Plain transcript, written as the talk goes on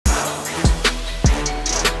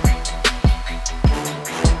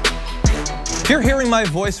you're hearing my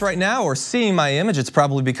voice right now or seeing my image, it's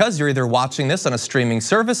probably because you're either watching this on a streaming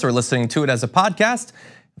service or listening to it as a podcast.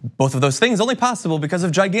 Both of those things only possible because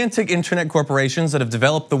of gigantic internet corporations that have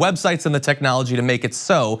developed the websites and the technology to make it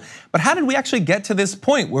so. But how did we actually get to this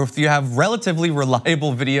point where you have relatively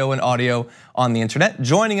reliable video and audio on the internet?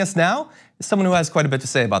 Joining us now is someone who has quite a bit to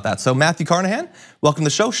say about that. So Matthew Carnahan, welcome to the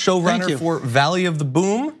show, showrunner for Valley of the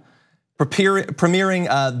Boom,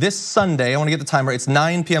 premiering this Sunday. I want to get the time right. It's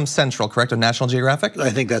 9 p.m. Central, correct, on National Geographic?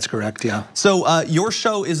 I think that's correct, yeah. So your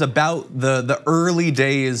show is about the early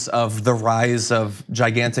days of the rise of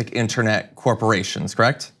gigantic internet corporations,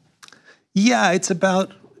 correct? Yeah, it's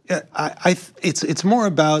about it's more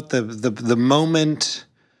about the moment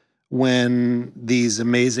when these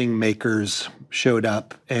amazing makers showed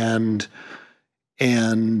up and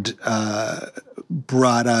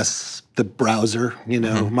brought us the browser,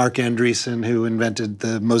 Mark Andreessen, who invented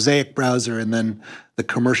the Mosaic browser, and then the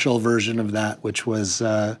commercial version of that, which was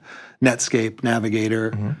Netscape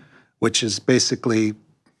Navigator, which has basically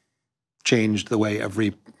changed the way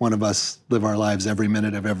every one of us live our lives every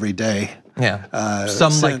minute of every day. Yeah,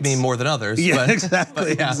 some like me more than others. Yeah, but,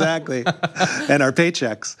 exactly, yeah. exactly. And our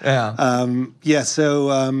paychecks. Yeah.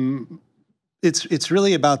 So it's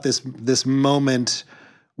really about this moment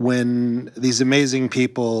when these amazing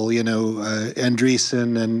people,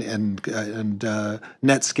 Andreessen and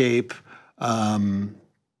Netscape,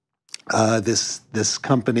 this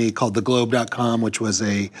company called theglobe.com, which was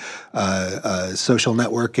a social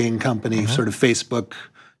networking company, sort of Facebook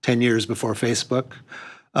 10 years before Facebook,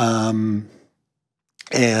 and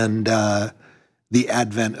the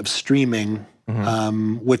advent of streaming,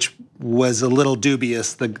 which was a little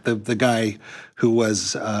dubious. The guy who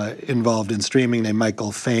was involved in streaming, named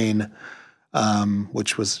Michael Fain,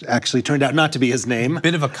 which was actually turned out not to be his name.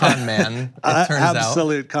 Bit of a con man, it turns out.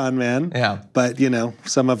 Absolute con man. Yeah. But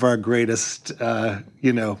some of our greatest,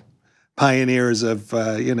 pioneers of,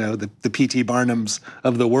 the P.T. Barnums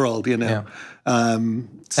of the world, Yeah. And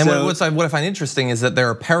what I find interesting is that there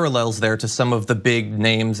are parallels there to some of the big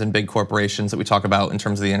names and big corporations that we talk about in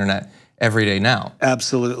terms of the internet every day now.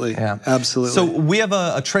 Absolutely, yeah. Absolutely. So we have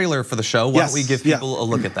a trailer for the show. Why don't we give people a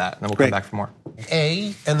look at that, and then we'll come back for more.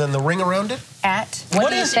 A, and then the ring around it? At.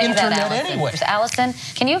 What is internet anyway? Allison,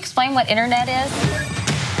 can you explain what internet is?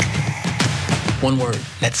 One word,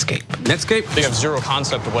 Netscape. Netscape? They have zero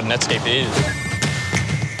concept of what Netscape is.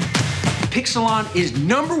 Pixelon is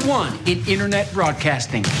 #1 in internet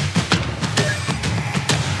broadcasting.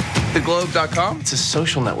 Theglobe.com? It's a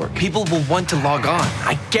social network. People will want to log on,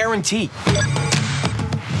 I guarantee.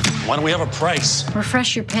 Why don't we have a price?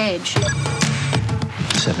 Refresh your page.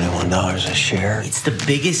 $71 a share. It's the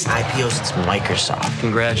biggest IPO since Microsoft.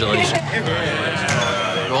 Congratulations.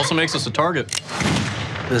 It also makes us a target.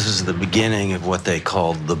 This is the beginning of what they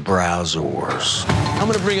called the browser wars. I'm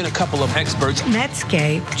gonna bring in a couple of experts.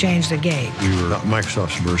 Netscape changed the game. We were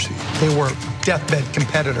Microsoft's mercy. They were deathbed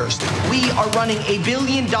competitors. We are running a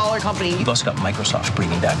billion-dollar company. You've also got Microsoft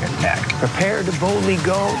breathing down your neck. Prepare to boldly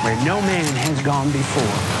go where no man has gone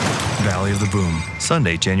before. Valley of the Boom,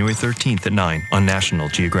 Sunday, January 13th at 9 on National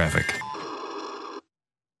Geographic.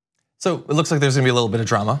 So it looks like there's gonna be a little bit of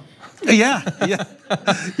drama. Yeah.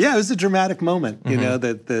 It was a dramatic moment.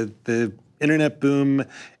 That the internet boom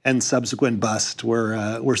and subsequent bust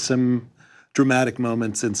were some dramatic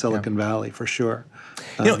moments in Silicon Valley for sure.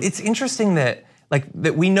 It's interesting that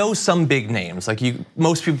we know some big names.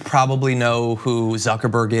 Most people probably know who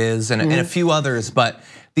Zuckerberg is and a few others, but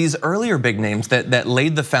these earlier big names that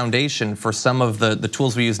laid the foundation for some of the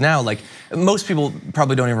tools we use now, most people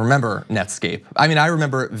probably don't even remember Netscape. I mean, I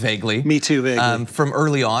remember it vaguely. Me too, vaguely. From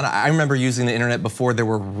early on, I remember using the internet before there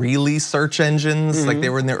were really search engines, like they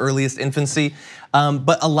were in their earliest infancy.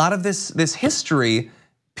 But a lot of this history,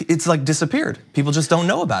 it's disappeared. People just don't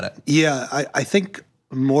know about it. Yeah, I think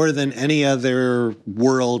more than any other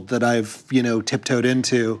world that I've tiptoed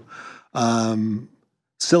into,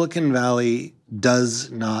 Silicon Valley does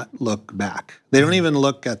not look back. They don't even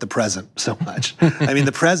look at the present so much. I mean,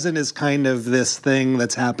 the present is kind of this thing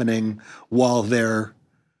that's happening while they're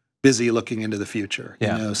busy looking into the future.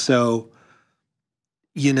 So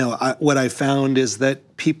what I found is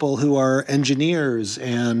that people who are engineers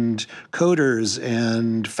and coders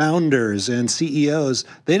and founders and CEOs,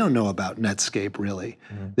 they don't know about Netscape really.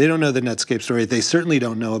 They don't know the Netscape story. They certainly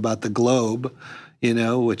don't know about the Globe,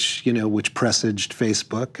 which presaged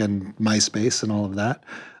Facebook and MySpace and all of that.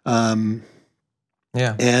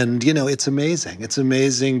 Yeah. And it's amazing. It's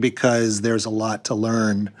amazing because there's a lot to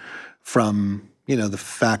learn from the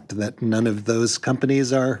fact that none of those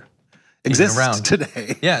companies are exist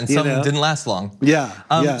today. Yeah, and some didn't last long.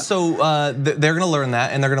 Yeah. So they're gonna learn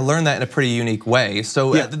that, and they're gonna learn that in a pretty unique way.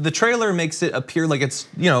 So the trailer makes it appear like it's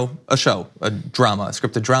a show, a drama, a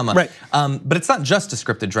scripted drama. Right. But it's not just a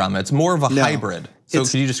scripted drama, it's more of a hybrid. So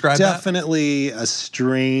could you describe that? Definitely a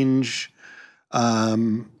strange,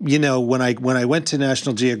 when I went to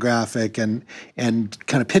National Geographic and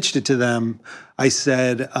kind of pitched it to them, I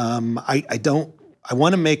said, I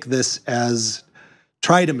want to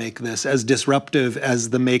try to make this as disruptive as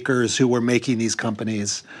the makers who were making these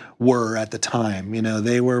companies were at the time.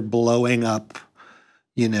 They were blowing up,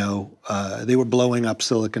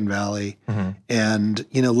 Silicon Valley, and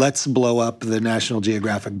let's blow up the National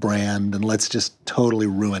Geographic brand and let's just totally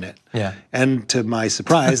ruin it. Yeah. And to my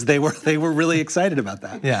surprise, they were really excited about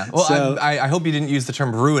that. Yeah. Well, so, I hope you didn't use the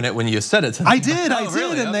term "ruin it" when you said it to them. I did.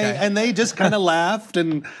 Really? And they just kind of laughed,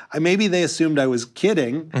 and maybe they assumed I was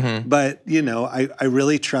kidding, but I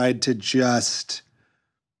really tried to just,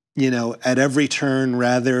 at every turn,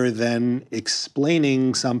 rather than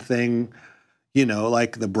explaining something,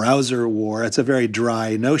 like the browser war. It's a very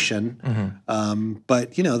dry notion,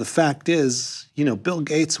 but the fact is, Bill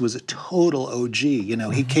Gates was a total OG.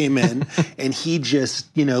 He came in and he just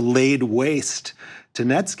laid waste to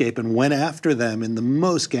Netscape and went after them in the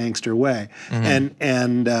most gangster way.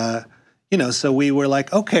 So we were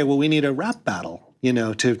like, okay, well, we need a rap battle.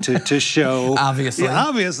 To show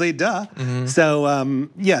obviously, duh. So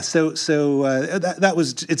it's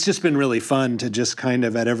just been really fun to just kind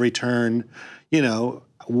of at every turn,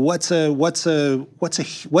 what's the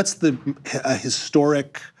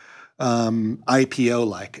historic IPO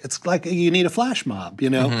like? It's like you need a flash mob, you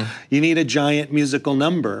need a giant musical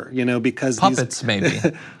number, because puppets maybe.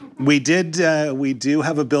 We do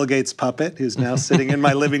have a Bill Gates puppet who's now sitting in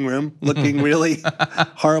my living room looking really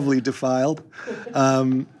horribly defiled.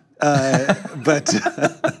 I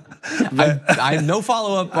have no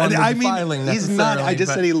follow-up on the defiling he's not. I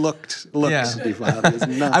just said he looked defiled. He's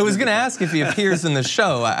not. I was going to ask if he appears in the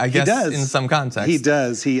show. I guess he does. In some context. He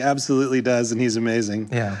does. He absolutely does, and he's amazing.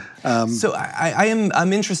 Yeah. So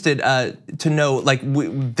I'm interested to know,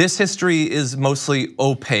 this history is mostly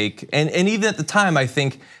opaque, and even at the time, I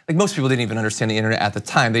think most people didn't even understand the internet at the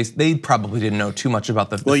time. They probably didn't know too much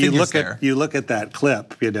about the figures there. You look at that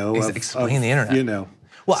clip, explain the internet.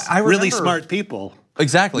 Well, I remember really smart people.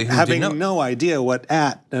 Exactly. Having no idea what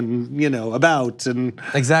and about and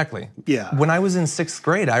exactly. Yeah. When I was in 6th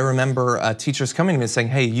grade, I remember teachers coming to me and saying,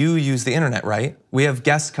 "Hey, you use the internet, right? We have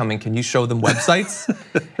guests coming. Can you show them websites?"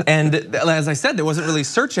 And as I said, there wasn't really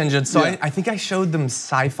search engine, so I think I showed them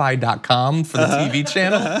sci-fi.com for the TV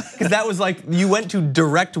channel, because that was like you went to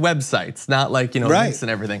direct websites, not like links and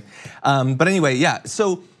everything. But anyway, yeah.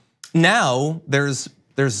 So now there's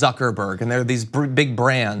Zuckerberg, and there are these big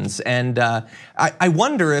brands, and I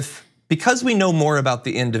wonder if, because we know more about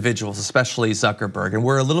the individuals, especially Zuckerberg, and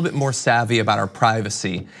we're a little bit more savvy about our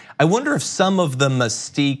privacy, I wonder if some of the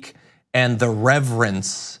mystique and the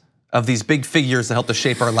reverence of these big figures that help to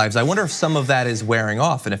shape our lives, I wonder if some of that is wearing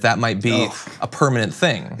off, and if that might be a permanent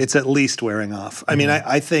thing. It's at least wearing off. I mean,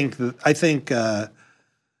 I think if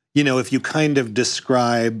you kind of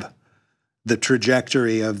describe the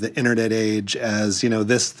trajectory of the internet age as,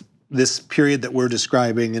 this period that we're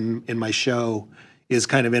describing in my show is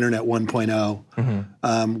kind of internet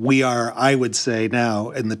 1.0. We are, I would say now,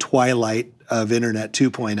 in the twilight of internet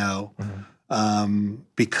 2.0.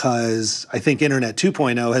 Because I think internet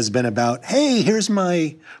 2.0 has been about, hey, here's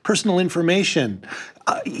my personal information.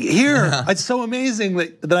 It's so amazing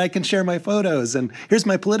that I can share my photos, and here's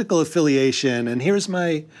my political affiliation, and here's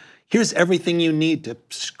everything you need to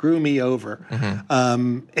screw me over.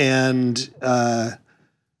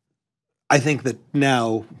 I think that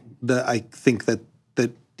now, that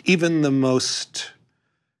even the most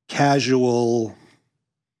casual,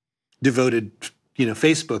 devoted,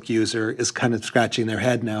 Facebook user is kind of scratching their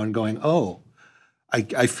head now and going, "Oh,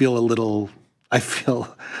 I feel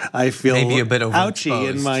maybe a bit ouchy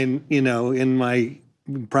in my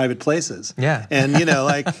private places." Yeah, and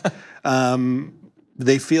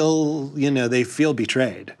they feel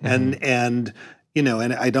betrayed, and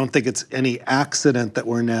I don't think it's any accident that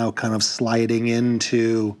we're now kind of sliding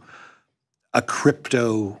into a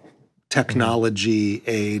crypto technology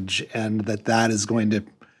age, and that is going to,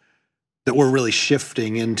 that we're really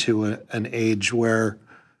shifting into an age where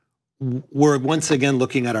we're once again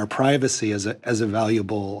looking at our privacy as a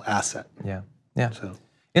valuable asset. Yeah. So.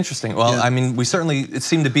 Interesting. Well, I mean, it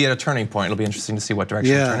seemed to be at a turning point. It'll be interesting to see what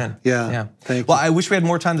direction we turn in. Yeah. Thank you. Well, I wish we had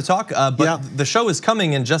more time to talk, but the show is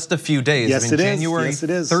coming in just a few days. Yes, it is. January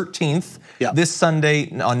 13th, this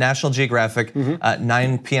Sunday on National Geographic,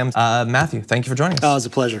 9 p.m. Matthew, thank you for joining us. Oh, it was a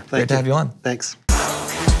pleasure. Great to have you on. Thanks.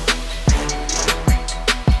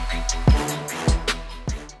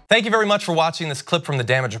 Thank you very much for watching this clip from The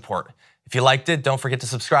Damage Report. If you liked it, don't forget to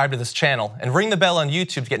subscribe to this channel and ring the bell on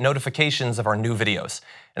YouTube to get notifications of our new videos.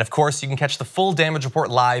 And of course, you can catch the full Damage Report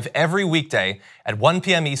live every weekday at 1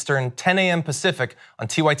 p.m. Eastern, 10 a.m. Pacific on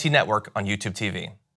TYT Network on YouTube TV.